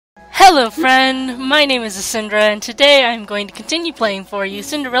Hello friend, my name is Asindra, and today I'm going to continue playing for you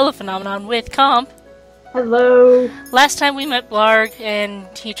Cinderella Phenomenon with Comp. Hello. Last time we met Blarg, and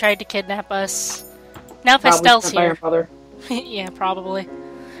he tried to kidnap us. Now Probably Pastel's sent by here. her mother. Yeah, probably.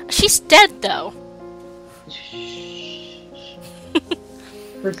 She's dead, though.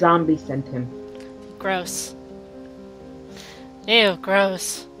 Her zombie sent him. Gross. Ew,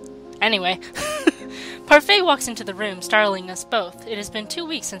 gross. Anyway. Parfait walks into the room, startling us both. It has been 2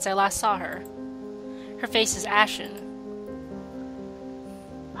 weeks since I last saw her. Her face is ashen.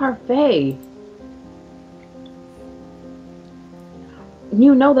 Parfait.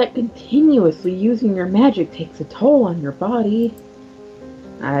 You know that continuously using your magic takes a toll on your body.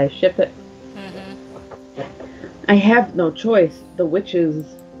 I ship it. I have no choice. The witches...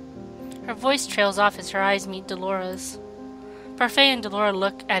 Her voice trails off as her eyes meet Delora's. Parfait and Delora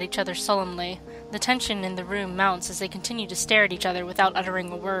look at each other solemnly. The tension in the room mounts as they continue to stare at each other without uttering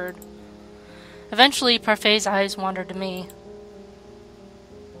a word. Eventually, Parfait's eyes wander to me.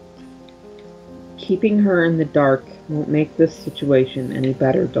 Keeping her in the dark won't make this situation any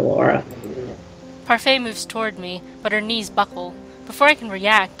better, Delora. Parfait moves toward me, but her knees buckle. Before I can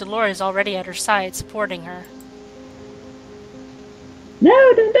react, Delora is already at her side, supporting her.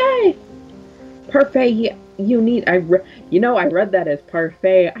 No, don't die! Parfait, you need... I read that as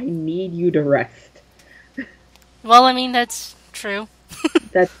Parfait, I need you to rest. Well, I mean, that's true.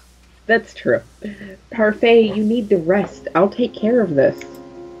 That's true. Parfait, you need to rest. I'll take care of this.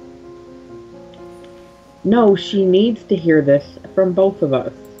 No, she needs to hear this from both of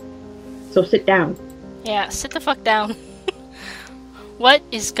us. So sit down. Yeah, sit the fuck down. What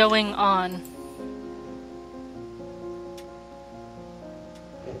is going on?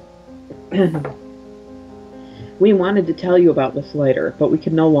 We wanted to tell you about this later, but we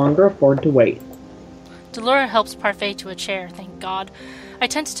can no longer afford to wait. Delora helps Parfait to a chair, thank God. I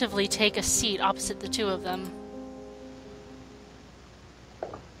tentatively take a seat opposite the two of them.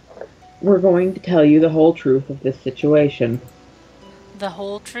 We're going to tell you the whole truth of this situation. The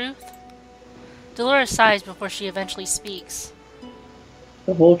whole truth? Delora sighs before she eventually speaks.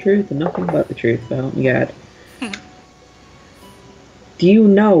 The whole truth and nothing but the truth, so help me God. Do you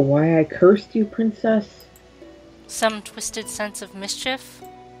know why I cursed you, Princess? Some twisted sense of mischief?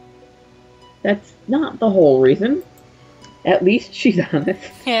 That's not the whole reason. At least she's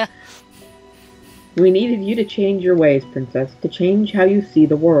honest. Yeah. We needed you to change your ways, Princess, to change how you see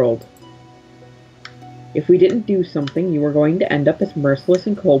the world. If we didn't do something, you were going to end up as merciless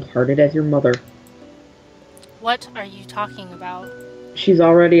and cold-hearted as your mother. What are you talking about? She's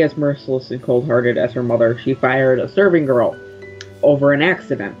already as merciless and cold-hearted as her mother. She fired a serving girl over an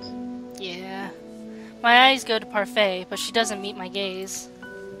accident. Yeah. My eyes go to Parfait, but she doesn't meet my gaze.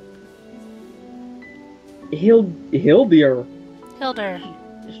 Hildir. Hildur.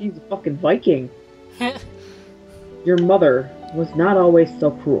 She's a fucking Viking. Your mother was not always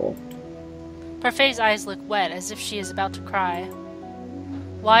so cruel. Parfait's eyes look wet, as if she is about to cry.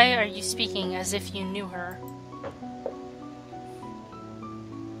 Why are you speaking as if you knew her?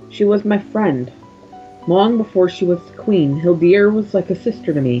 She was my friend. Long before she was the queen, Hildir was like a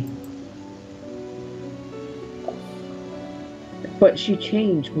sister to me. But she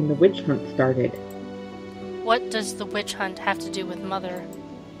changed when the witch hunt started. What does the witch hunt have to do with Mother?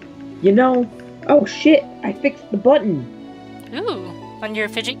 You know... Oh shit! I fixed the button! Ooh, on your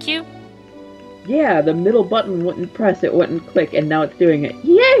fidget cube? Yeah, the middle button wouldn't press, it wouldn't click, and now it's doing it.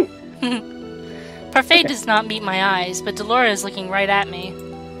 Yay! Parfait does not meet my eyes, but Delora is looking right at me.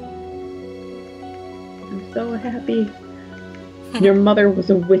 I'm so happy. Your mother was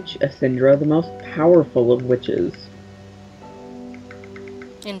a witch, Asindra, the most powerful of witches.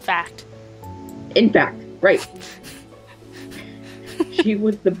 In fact. In fact, right. She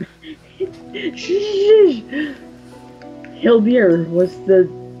was the... Hildir was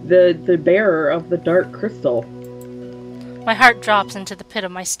the bearer of the dark crystal. My heart drops into the pit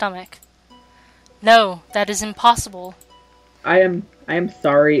of my stomach. No, that is impossible. I am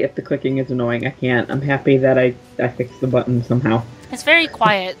sorry if the clicking is annoying. I can't. I'm happy that I fixed the button somehow. It's very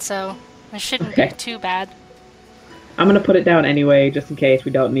quiet, so it shouldn't be too bad. I'm gonna put it down anyway, just in case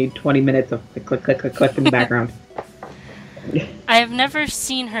we don't need 20 minutes of the click, click, click, click in the background. I have never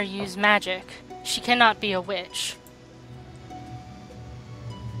seen her use magic. She cannot be a witch.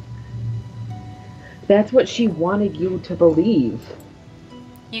 That's what she wanted you to believe.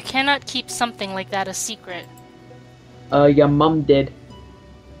 You cannot keep something like that a secret. Your mum did.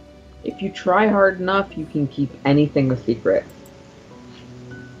 If you try hard enough, you can keep anything a secret.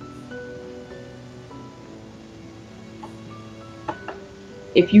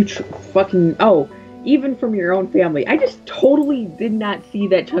 If you fucking... Oh, Even from your own family. I just totally did not see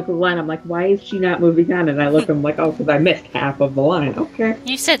that chunk of the line. I'm like, why is she not moving on? And I look, I'm like, oh, because I missed half of the line. Okay.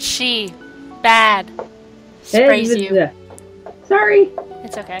 You said she. Bad. Sprays you. Sorry.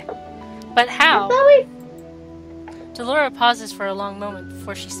 It's okay. But how? Sorry. Delora pauses for a long moment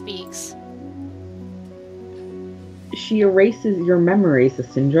before she speaks. She erases your memories,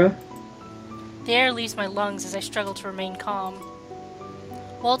 Asindra. The air leaves my lungs as I struggle to remain calm.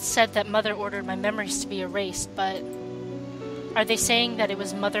 Walt said that Mother ordered my memories to be erased, but... Are they saying that it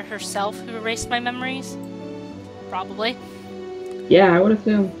was Mother herself who erased my memories? Probably. Yeah, I would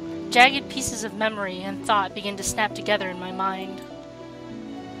assume. Jagged pieces of memory and thought begin to snap together in my mind.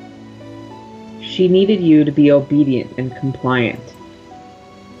 She needed you to be obedient and compliant.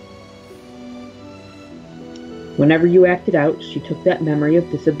 Whenever you acted out, she took that memory of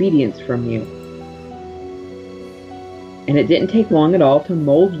disobedience from you. And it didn't take long at all to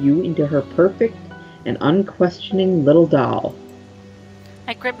mold you into her perfect and unquestioning little doll.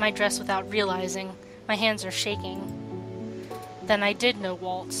 I grip my dress without realizing. My hands are shaking. Then I did know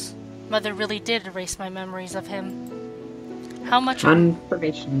Waltz. Mother really did erase my memories of him. How much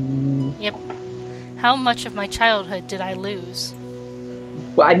Confirmation. Yep. How much of my childhood did I lose?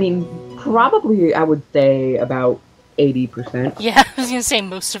 Well, I mean, probably I would say about 80%. Yeah, I was gonna say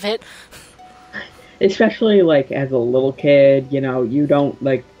most of it. Especially, like, as a little kid, you know, you don't,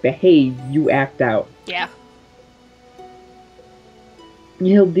 like, behave, you act out. Yeah.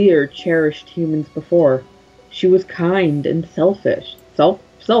 Hildir cherished humans before. She was kind and selfish.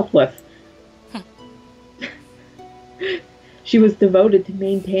 Selfless. She was devoted to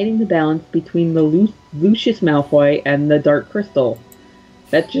maintaining the balance between the Lucius Malfoy and the Dark Crystal.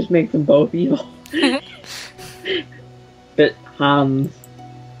 That just makes them both evil. But Hans...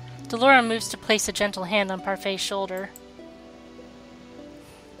 Delora moves to place a gentle hand on Parfai's shoulder.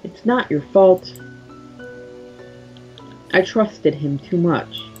 It's not your fault. I trusted him too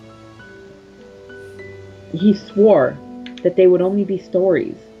much. He swore that they would only be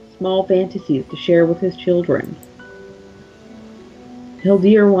stories, small fantasies to share with his children.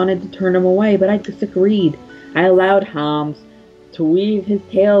 Hildir wanted to turn him away, but I disagreed. I allowed Hans to weave his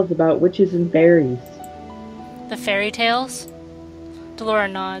tales about witches and fairies. The fairy tales? Delora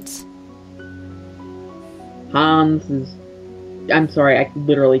nods. Hans is... I'm sorry, I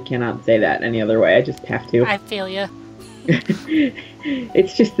literally cannot say that any other way. I just have to. I feel ya.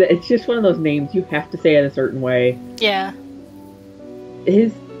 It's just one of those names. You have to say it a certain way. Yeah.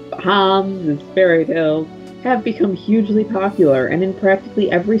 Hans' fairy tales have become hugely popular, and in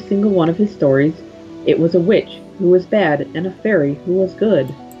practically every single one of his stories, it was a witch who was bad and a fairy who was good.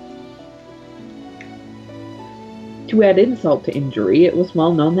 To add insult to injury, it was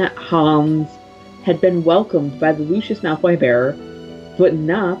well known that Hans had been welcomed by the Lucius Malfoy bearer, but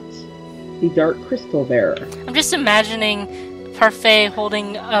not the Dark Crystal bearer. I'm just imagining Parfait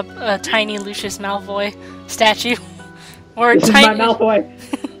holding up a tiny Lucius Malfoy statue. Or this tiny... is my Malfoy!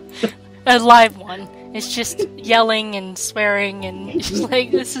 A live one. It's just yelling and swearing and just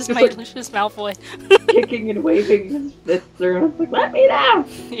like, this is my Lucius Malfoy. Kicking and waving his fists around. Like, let me down!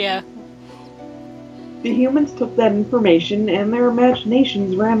 Yeah. The humans took that information and their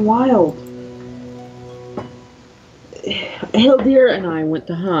imaginations ran wild. Hildir and I went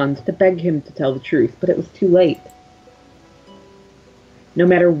to Hans to beg him to tell the truth, but it was too late. No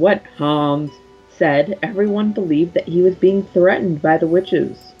matter what Hans said, everyone believed that he was being threatened by the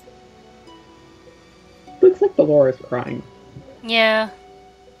witches. Looks like Dolores crying. Yeah.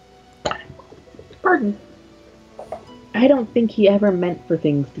 Pardon. I don't think he ever meant for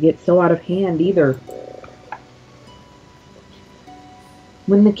things to get so out of hand either.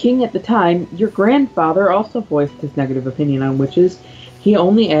 When the king at the time, your grandfather, also voiced his negative opinion on witches, he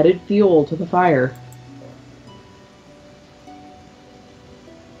only added fuel to the fire.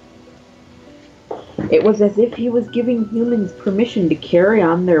 It was as if he was giving humans permission to carry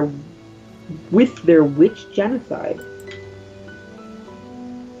on their witch genocide.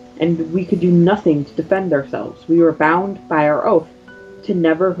 And we could do nothing to defend ourselves. We were bound by our oath to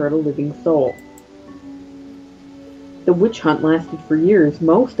never hurt a living soul. The witch hunt lasted for years.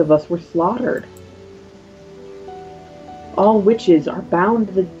 Most of us were slaughtered. All witches are bound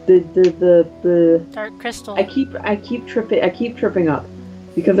to the Dark Crystal. I keep tripping up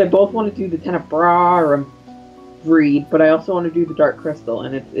because I both want to do the Tenebra or Breed, but I also want to do the Dark Crystal,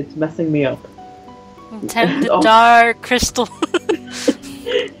 and it's messing me up. The Dark Crystal.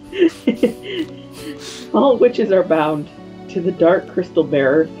 All witches are bound to the Dark Crystal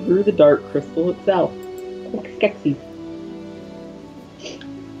bearer through the Dark Crystal itself. Skeksis.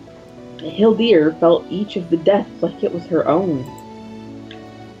 Hildir felt each of the deaths like it was her own.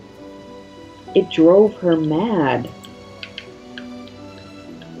 It drove her mad.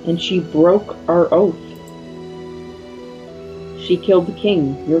 And she broke our oath. She killed the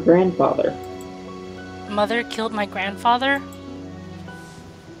king, your grandfather. Mother killed my grandfather?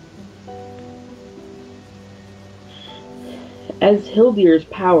 As Hildir's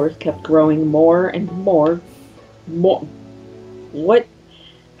powers kept growing more and more... What?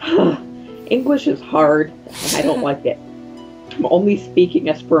 English is hard, and I don't like it. I'm only speaking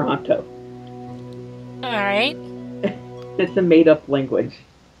Esperanto. Alright. It's a made-up language.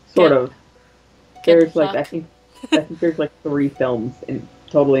 Sort of. There's like, I think there's like 3 films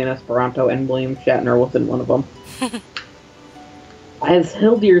totally in Esperanto, and William Shatner was in one of them. As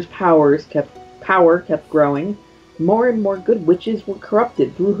Hildir's power kept growing, more and more good witches were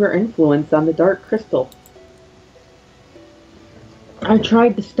corrupted through her influence on the Dark Crystal. I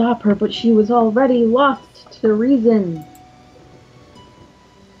tried to stop her, but she was already lost to reason.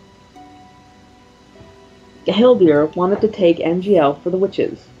 Hildir wanted to take NGL for the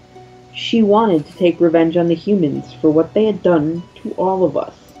witches. She wanted to take revenge on the humans for what they had done to all of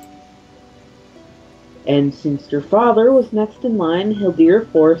us. And since her father was next in line, Hildir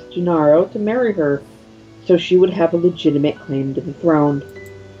forced Gennaro to marry her, so she would have a legitimate claim to the throne.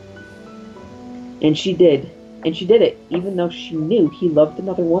 And she did. And she did it, even though she knew he loved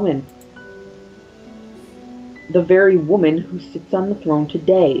another woman. The very woman who sits on the throne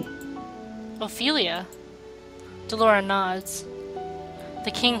today. Ophelia. Delora nods.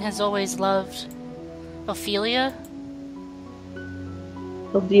 The king has always loved Ophelia?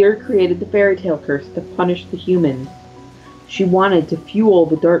 Hildir created the fairy tale curse to punish the humans. She wanted to fuel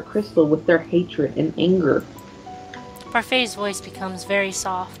the Dark Crystal with their hatred and anger. Parfait's voice becomes very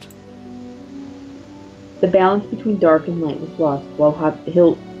soft. The balance between dark and light was lost while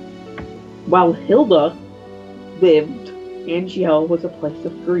Hilda lived. Angiel was a place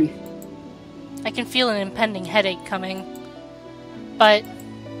of grief. I can feel an impending headache coming. But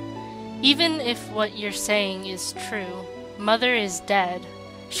even if what you're saying is true, Mother is dead.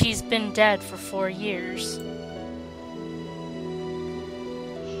 She's been dead for 4 years.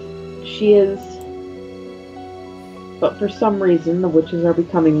 She is. But for some reason, the witches are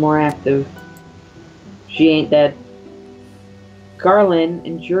becoming more active. She ain't dead. Garland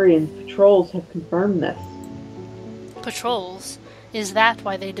and Jurian's patrols have confirmed this. Patrols? Is that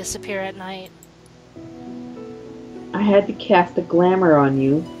why they disappear at night? I had to cast a glamour on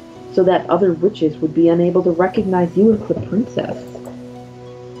you so that other witches would be unable to recognize you as the princess.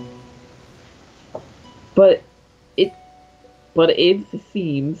 But it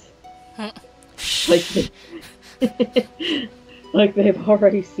seems like they've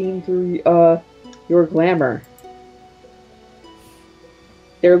already seen through your glamour.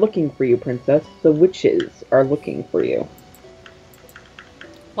 They're looking for you, princess. The witches are looking for you.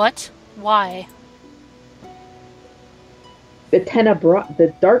 What? Why? The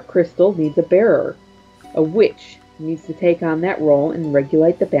Dark Crystal needs a bearer. A witch needs to take on that role and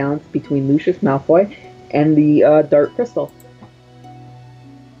regulate the balance between Lucius Malfoy and the Dark Crystal.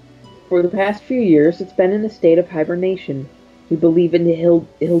 For the past few years, it's been in a state of hibernation. We believe in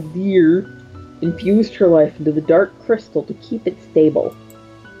Hildir infused her life into the Dark Crystal to keep it stable.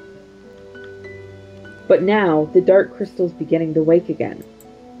 But now, the Dark Crystal is beginning to wake again.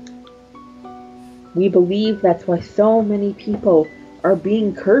 We believe that's why so many people are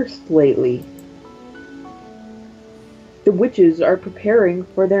being cursed lately. The witches are preparing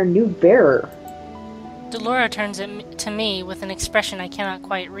for their new bearer. Delora turns to me with an expression I cannot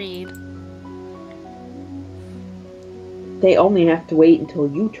quite read. They only have to wait until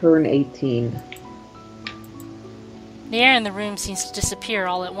you turn 18. The air in the room seems to disappear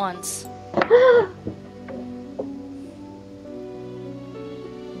all at once.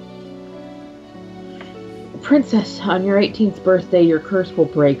 Princess, on your 18th birthday, your curse will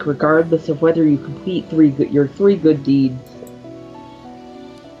break, regardless of whether you complete your 3 good deeds.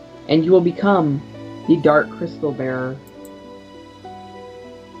 And you will become the Dark Crystal Bearer.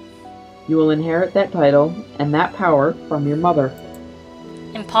 You will inherit that title and that power from your mother.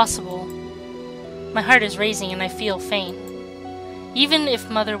 Impossible. My heart is racing and I feel faint. Even if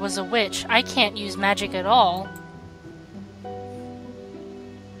Mother was a witch, I can't use magic at all.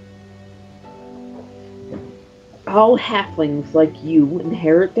 All halflings like you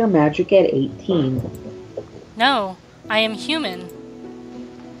inherit their magic at 18. No, I am human.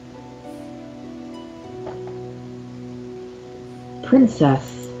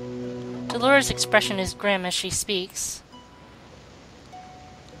 Princess. Delora's expression is grim as she speaks.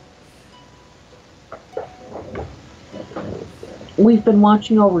 We've been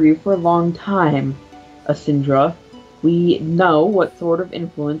watching over you for a long time, Asindra. We know what sort of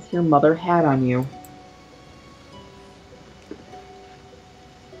influence your mother had on you.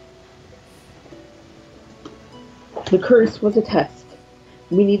 The curse was a test.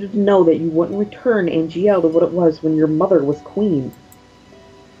 We needed to know that you wouldn't return Angiel to what it was when your mother was queen.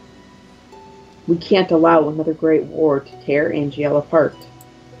 We can't allow another great war to tear Angiel apart.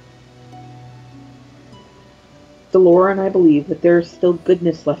 Delora and I believe that there is still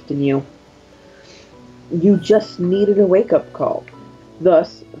goodness left in you. You just needed a wake-up call.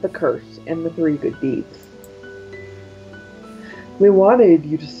 Thus, the curse and the 3 good deeds. We wanted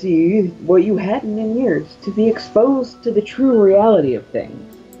you to see what you hadn't in years, to be exposed to the true reality of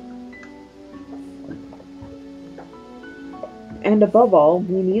things. And above all,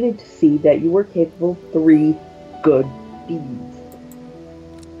 we needed to see that you were capable of 3 good deeds.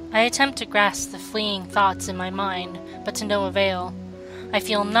 I attempt to grasp the fleeing thoughts in my mind, but to no avail. I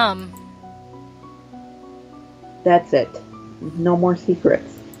feel numb. That's it. No more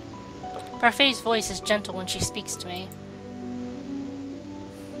secrets. Parfait's voice is gentle when she speaks to me.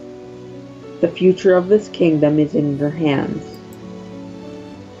 The future of this kingdom is in your hands.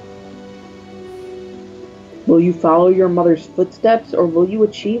 Will you follow your mother's footsteps, or will you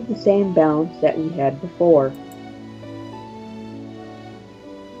achieve the same balance that we had before?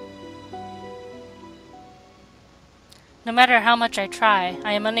 No matter how much I try,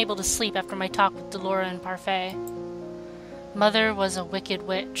 I am unable to sleep after my talk with Delora and Parfait. Mother was a wicked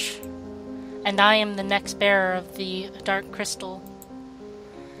witch, and I am the next bearer of the dark crystal.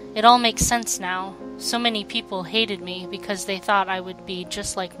 It all makes sense now. So many people hated me because they thought I would be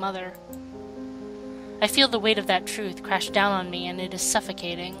just like Mother. I feel the weight of that truth crash down on me, and it is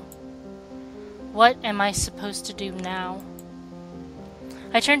suffocating. What am I supposed to do now?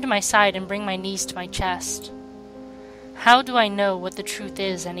 I turn to my side and bring my knees to my chest. How do I know what the truth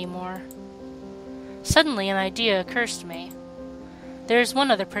is anymore? Suddenly an idea occurs to me. There is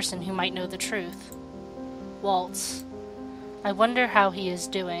one other person who might know the truth. Waltz. I wonder how he is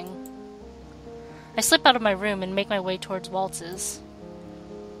doing. I slip out of my room and make my way towards Waltz's.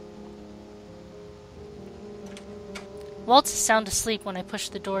 Waltz is sound asleep when I push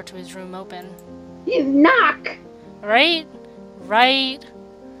the door to his room open. You knock! Right?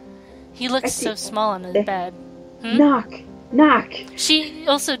 He looks so small on his bed. Knock! She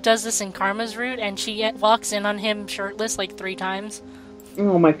also does this in Karma's route, and she walks in on him shirtless like 3 times.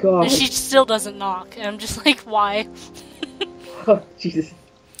 Oh my god. And she still doesn't knock. And I'm just like, why? Oh, Jesus.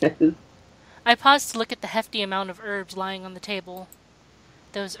 I pause to look at the hefty amount of herbs lying on the table.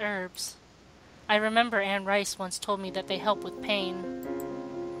 Those herbs. I remember Anne Rice once told me that they help with pain.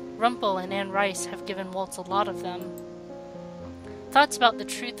 Rumpel and Anne Rice have given Waltz a lot of them. Thoughts about the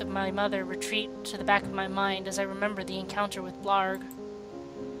truth of my mother retreat to the back of my mind as I remember the encounter with Blarg.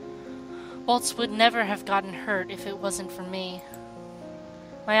 Waltz would never have gotten hurt if it wasn't for me.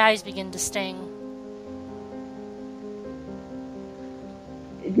 My eyes begin to sting.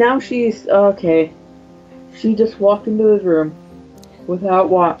 Now she's okay. She just walked into his room without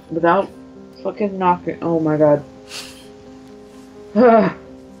fucking knocking. Oh my god.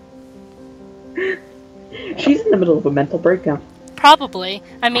 She's in the middle of a mental breakdown. Probably.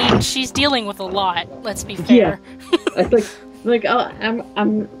 I mean, she's dealing with a lot. Let's be fair. Yeah. It's like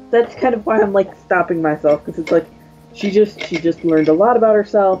I'm. That's kind of why I'm like stopping myself, because it's like she just learned a lot about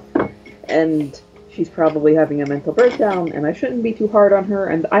herself, and she's probably having a mental breakdown, and I shouldn't be too hard on her,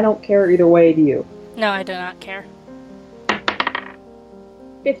 and I don't care either way, do you? No, I do not care.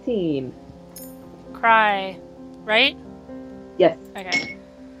 15. Cry. Right? Yes. Okay.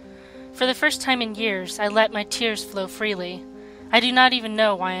 For the first time in years, I let my tears flow freely. I do not even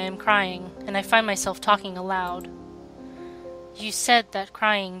know why I am crying, and I find myself talking aloud. You said that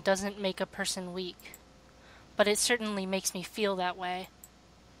crying doesn't make a person weak, but it certainly makes me feel that way.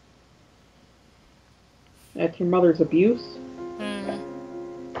 That's your mother's abuse?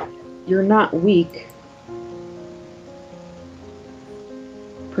 You're not weak,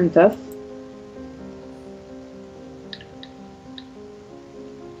 princess.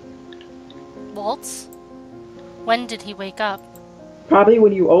 Waltz? When did he wake up? Probably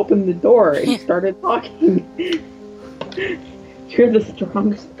when you opened the door and started talking. You're the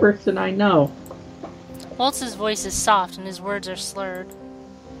strongest person I know. Waltz's voice is soft and his words are slurred.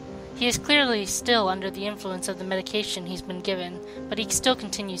 He is clearly still under the influence of the medication he's been given, but he still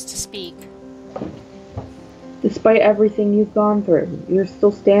continues to speak. Despite everything you've gone through, you're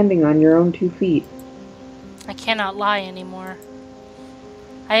still standing on your own 2 feet. I cannot lie anymore.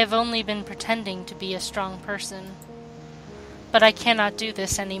 I have only been pretending to be a strong person. But I cannot do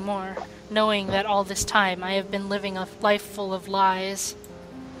this anymore, knowing that all this time I have been living a life full of lies.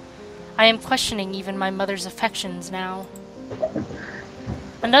 I am questioning even my mother's affections now.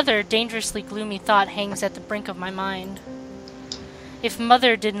 Another dangerously gloomy thought hangs at the brink of my mind. If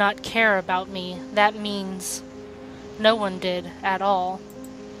Mother did not care about me, that means no one did at all.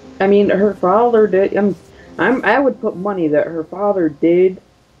 I mean, her father did. I would put money that her father did,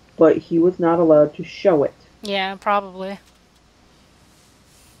 but he was not allowed to show it. Yeah, probably.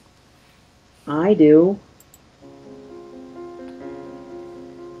 I do.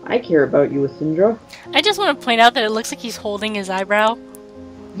 I care about you, Asindra. I just want to point out that it looks like he's holding his eyebrow.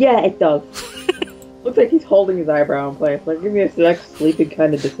 Yeah, it does. Looks like he's holding his eyebrow in place. Like, give me a sec, sleeping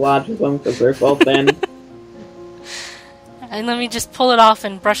kind of dislodges them because they're so thin. And let me just pull it off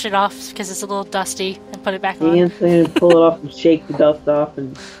and brush it off because it's a little dusty and put it back on. And pull it off and shake the dust off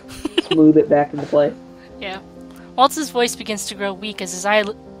and smooth it back into place. Yeah. Waltz's voice begins to grow weak as his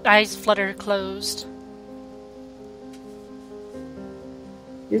eyes flutter closed.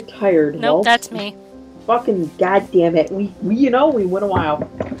 You're tired, Nope, Waltz. that's me. Fucking goddamn it. We went a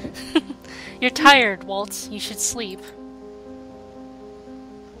while. You're tired, Waltz. You should sleep.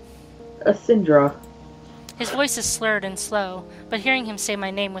 Asindra. His voice is slurred and slow, but hearing him say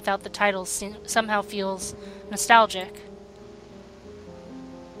my name without the title somehow feels nostalgic.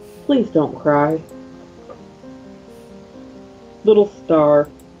 Please don't cry. Little star.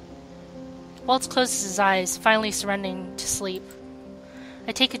 Waltz closes his eyes, finally surrendering to sleep.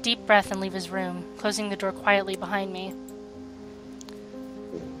 I take a deep breath and leave his room, closing the door quietly behind me.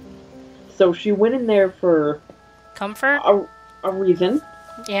 So she went in there for Comfort? a reason.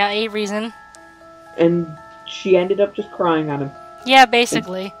 Yeah, a reason. And she ended up just crying on him. Yeah,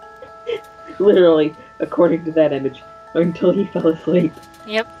 basically. Literally, according to that image. Until he fell asleep.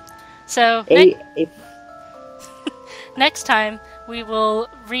 Yep. So, next time, we will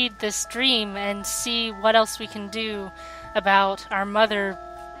read this dream and see what else we can do about our mother,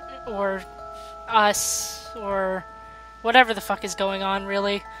 or us, or whatever the fuck is going on,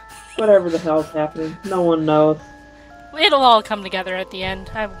 really. Whatever the hell's happening. No one knows. It'll all come together at the end.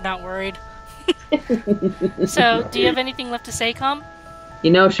 I'm not worried. So, do you have anything left to say, Comp?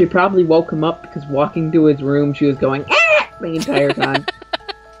 You know, she probably woke him up because walking to his room, she was going, ah! The entire time.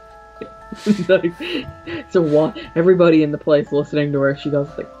 So everybody in the place listening to her, she goes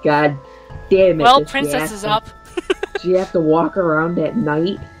like, God damn it. Well, Princess is up. Do you have to walk around at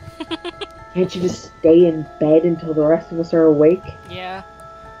night? Can't you just stay in bed until the rest of us are awake? Yeah.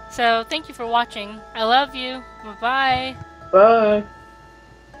 So, thank you for watching. I love you. Bye-bye. Bye.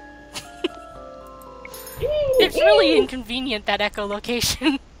 It's really inconvenient, that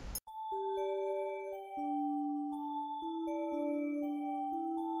echolocation.